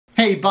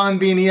Hey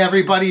Bonbini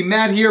everybody,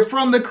 Matt here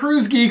from the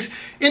Cruise Geeks,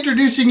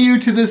 introducing you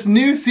to this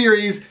new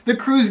series, the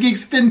Cruise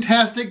Geeks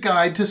Fintastic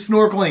Guide to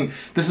Snorkeling.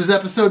 This is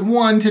episode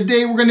 1.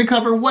 Today we're going to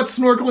cover what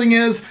snorkeling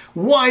is,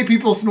 why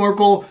people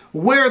snorkel,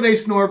 where they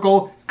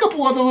snorkel, a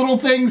couple other little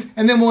things,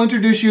 and then we'll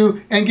introduce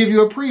you and give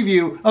you a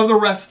preview of the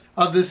rest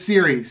of this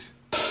series.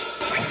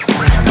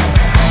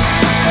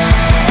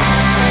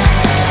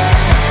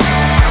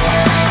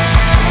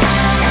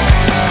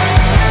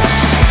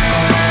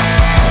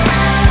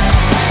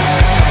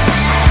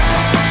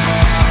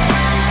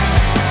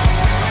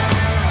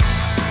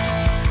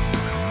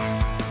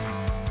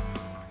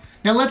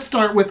 Now let's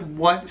start with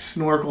what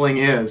snorkeling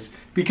is,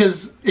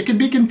 because it can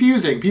be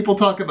confusing. People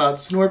talk about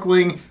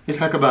snorkeling, they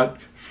talk about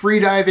free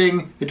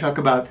diving, they talk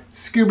about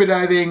scuba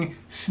diving,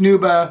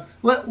 snuba.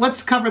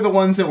 Let's cover the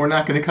ones that we're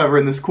not going to cover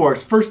in this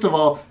course. First of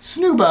all,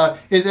 snuba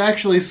is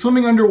actually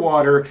swimming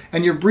underwater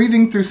and you're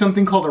breathing through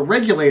something called a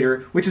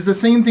regulator, which is the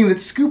same thing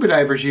that scuba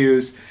divers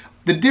use.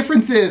 The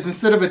difference is,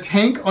 instead of a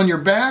tank on your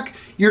back,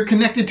 you're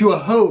connected to a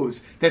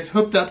hose that's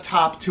hooked up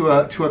top to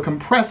a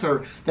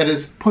compressor that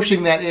is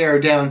pushing that air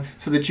down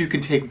so that you can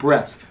take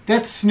breaths.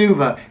 That's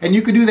snuba, and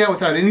you can do that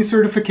without any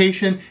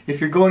certification. If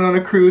you're going on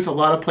a cruise, a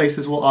lot of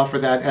places will offer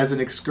that as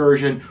an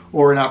excursion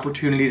or an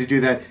opportunity to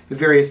do that at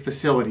various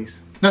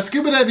facilities. Now,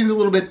 scuba diving is a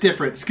little bit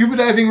different. Scuba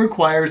diving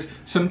requires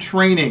some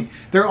training.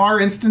 There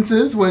are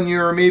instances when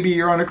maybe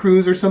you're on a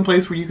cruise or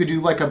someplace where you could do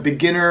like a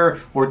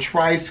beginner or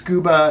try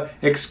scuba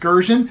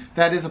excursion.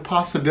 That is a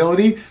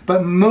possibility,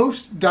 but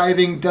most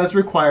diving does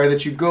require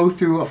that you go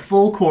through a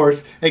full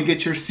course and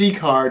get your C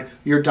card,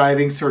 your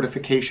diving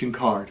certification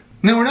card.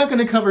 Now, we're not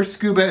going to cover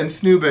scuba and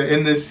snuba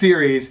in this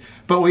series,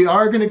 but we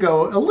are going to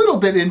go a little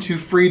bit into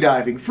free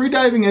diving. Free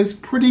diving is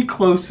pretty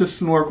close to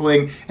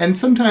snorkeling, and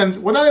sometimes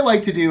what I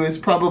like to do is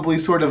probably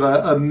sort of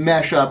a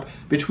mesh up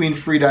between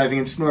free diving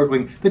and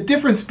snorkeling. The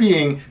difference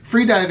being,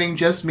 free diving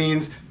just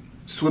means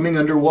swimming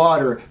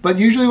underwater, but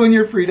usually when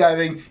you're free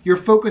diving, you're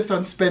focused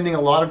on spending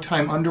a lot of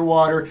time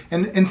underwater,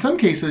 and in some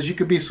cases you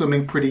could be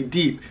swimming pretty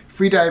deep.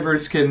 Free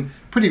divers can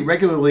pretty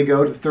regularly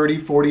go to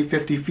 30, 40,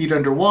 50 feet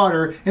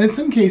underwater, and in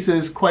some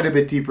cases quite a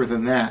bit deeper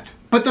than that.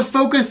 But the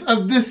focus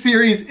of this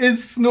series is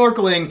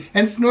snorkeling,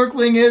 and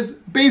snorkeling is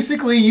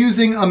basically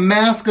using a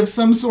mask of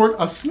some sort,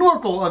 a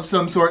snorkel of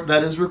some sort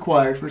that is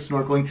required for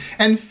snorkeling,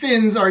 and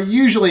fins are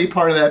usually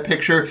part of that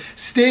picture,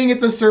 staying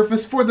at the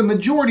surface for the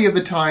majority of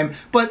the time,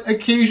 but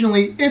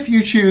occasionally, if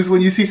you choose,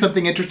 when you see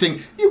something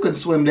interesting, you can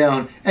swim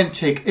down and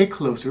take a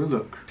closer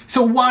look.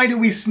 So why do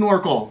we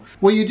snorkel?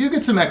 Well, you do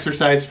get some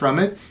exercise from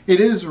it. It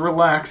is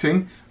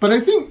relaxing, but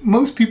I think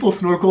most people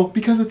snorkel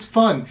because it's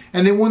fun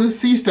and they want to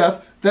see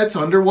stuff that's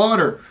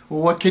underwater. Well,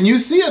 what can you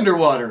see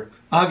underwater?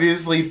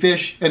 Obviously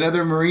fish and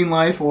other marine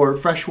life or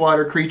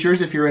freshwater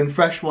creatures if you're in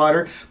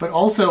freshwater, but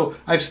also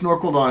I've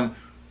snorkeled on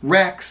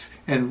wrecks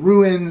and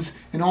ruins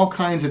and all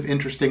kinds of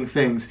interesting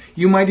things.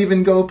 You might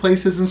even go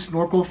places and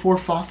snorkel for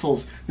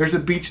fossils. There's a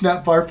beach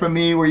not far from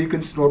me where you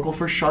can snorkel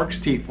for shark's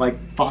teeth, like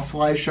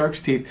fossilized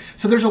shark's teeth.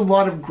 So there's a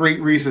lot of great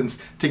reasons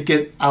to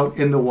get out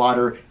in the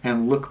water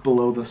and look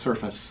below the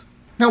surface.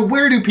 Now,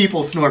 where do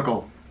people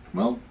snorkel?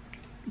 Well,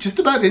 just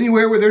about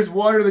anywhere where there's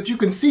water that you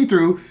can see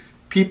through,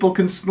 people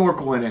can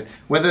snorkel in it.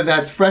 Whether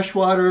that's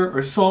freshwater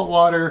or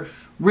saltwater,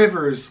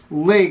 rivers,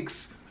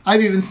 lakes.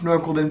 I've even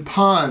snorkeled in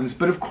ponds,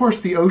 but of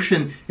course the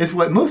ocean is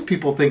what most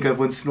people think of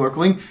when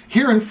snorkeling.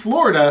 Here in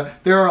Florida,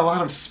 there are a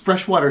lot of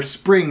freshwater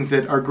springs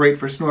that are great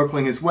for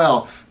snorkeling as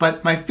well,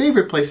 but my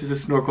favorite places to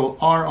snorkel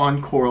are on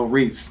coral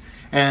reefs.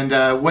 And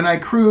when I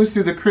cruise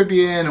through the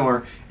Caribbean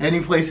or any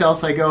place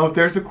else I go, if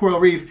there's a coral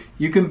reef,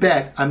 you can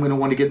bet I'm going to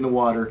want to get in the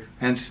water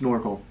and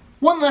snorkel.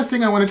 One last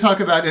thing I want to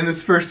talk about in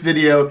this first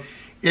video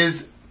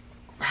is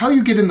how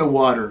you get in the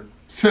water.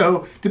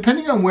 So,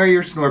 depending on where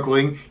you're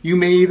snorkeling, you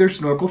may either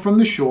snorkel from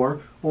the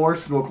shore or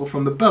snorkel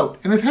from the boat.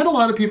 And I've had a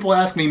lot of people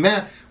ask me,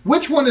 Matt,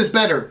 which one is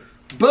better,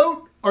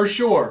 boat or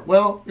shore?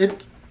 Well,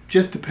 it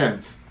just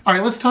depends. All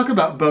right, let's talk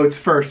about boats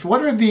first.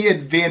 What are the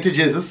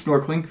advantages of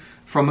snorkeling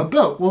from a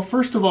boat? Well,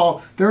 first of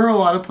all, there are a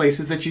lot of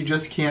places that you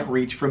just can't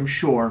reach from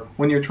shore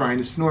when you're trying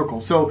to snorkel.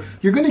 So,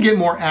 you're going to get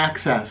more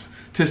access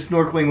to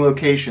snorkeling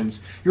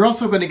locations. You're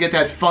also going to get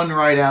that fun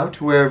ride out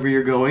to wherever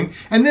you're going,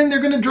 and then they're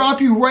going to drop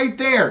you right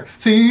there.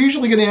 So you're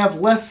usually going to have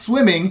less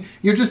swimming.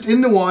 You're just in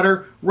the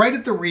water, right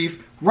at the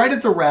reef, right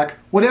at the wreck,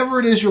 whatever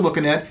it is you're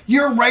looking at,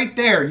 you're right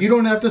there. You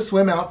don't have to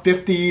swim out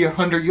 50,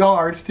 100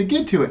 yards to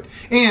get to it.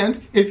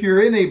 And if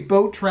you're in a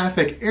boat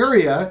traffic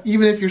area,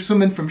 even if you're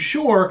swimming from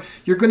shore,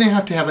 you're going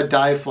to have a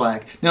dive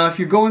flag. Now, if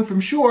you're going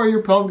from shore,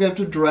 you're probably going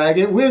to have to drag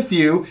it with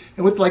you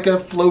with like a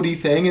floaty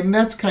thing, and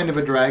that's kind of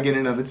a drag in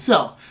and of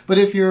itself. But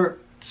if you're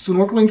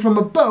snorkeling from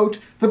a boat,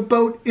 the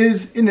boat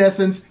is, in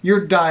essence,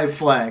 your dive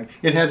flag.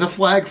 It has a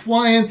flag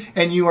flying,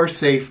 and you are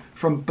safe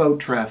from boat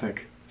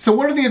traffic. So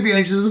what are the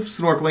advantages of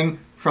snorkeling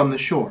from the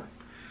shore?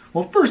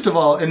 Well, first of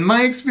all, in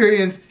my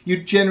experience,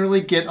 you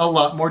generally get a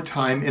lot more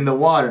time in the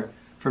water.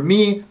 For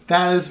me,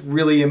 that is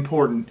really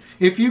important.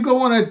 If you go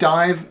on a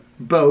dive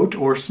boat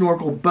or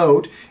snorkel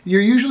boat,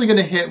 you're usually going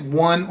to hit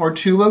 1 or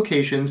 2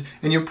 locations,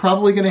 and you're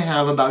probably going to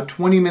have about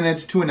 20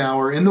 minutes to an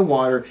hour in the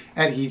water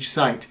at each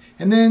site.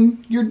 And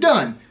then you're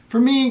done. For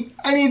me,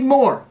 I need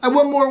more. I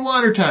want more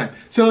water time.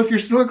 So if you're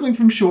snorkeling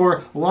from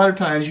shore, a lot of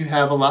times you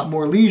have a lot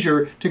more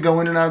leisure to go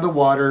in and out of the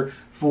water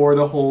for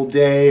the whole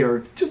day,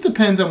 or just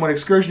depends on what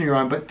excursion you're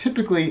on, but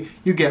typically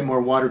you get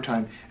more water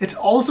time. It's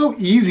also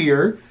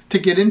easier to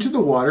get into the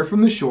water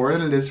from the shore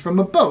than it is from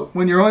a boat.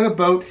 When you're on a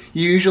boat,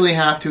 you usually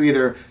have to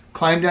either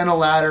climb down a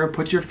ladder,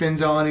 put your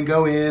fins on and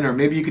go in, or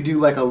maybe you could do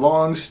like a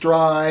long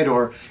stride,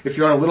 or if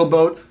you're on a little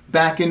boat,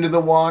 back into the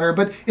water.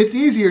 But it's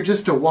easier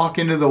just to walk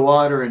into the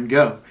water and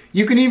go.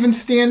 You can even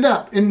stand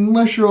up,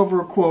 unless you're over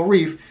a coral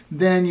reef,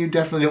 then you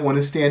definitely don't want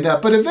to stand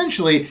up. But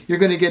eventually you're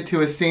going to get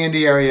to a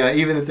sandy area.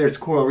 Even if there's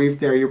coral reef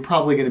there, you're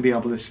probably going to be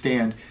able to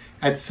stand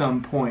at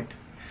some point.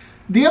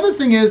 The other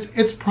thing is,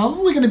 it's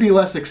probably going to be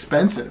less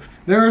expensive.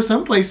 There are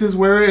some places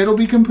where it'll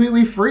be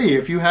completely free.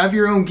 If you have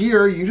your own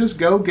gear, you just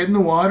go get in the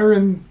water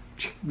and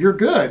you're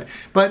good.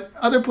 But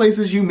other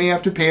places you may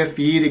have to pay a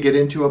fee to get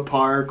into a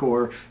park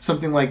or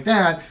something like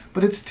that,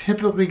 but it's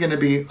typically going to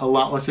be a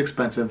lot less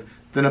expensive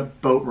than a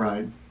boat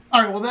ride.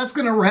 All right, well, that's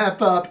going to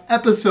wrap up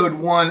episode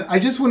 1. I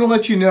just want to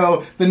let you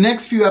know the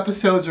next few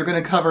episodes are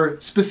going to cover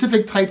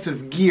specific types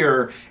of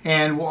gear,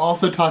 and we'll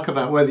also talk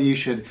about whether you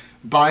should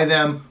buy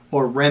them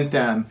or rent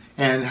them,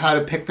 and how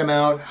to pick them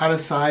out, how to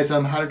size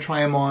them, how to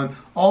try them on,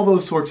 all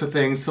those sorts of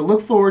things. So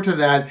look forward to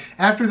that.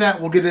 After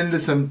that, we'll get into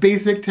some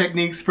basic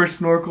techniques for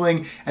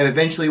snorkeling, and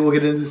eventually we'll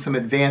get into some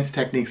advanced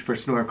techniques for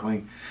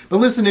snorkeling. But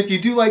listen, if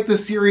you do like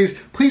this series,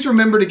 please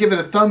remember to give it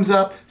a thumbs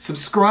up,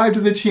 subscribe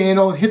to the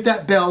channel, and hit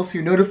that bell so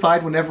you're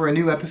notified whenever a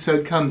new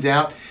episode comes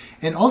out.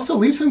 And also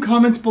leave some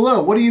comments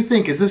below. What do you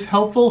think? Is this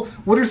helpful?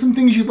 What are some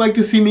things you'd like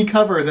to see me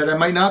cover that I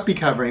might not be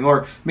covering?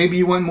 Or maybe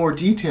you want more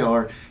detail,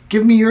 or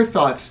give me your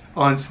thoughts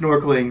on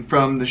snorkeling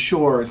from the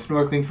shore,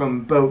 snorkeling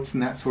from boats,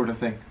 and that sort of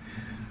thing.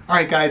 All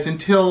right, guys,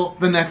 until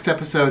the next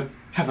episode,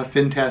 have a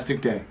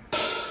fantastic day.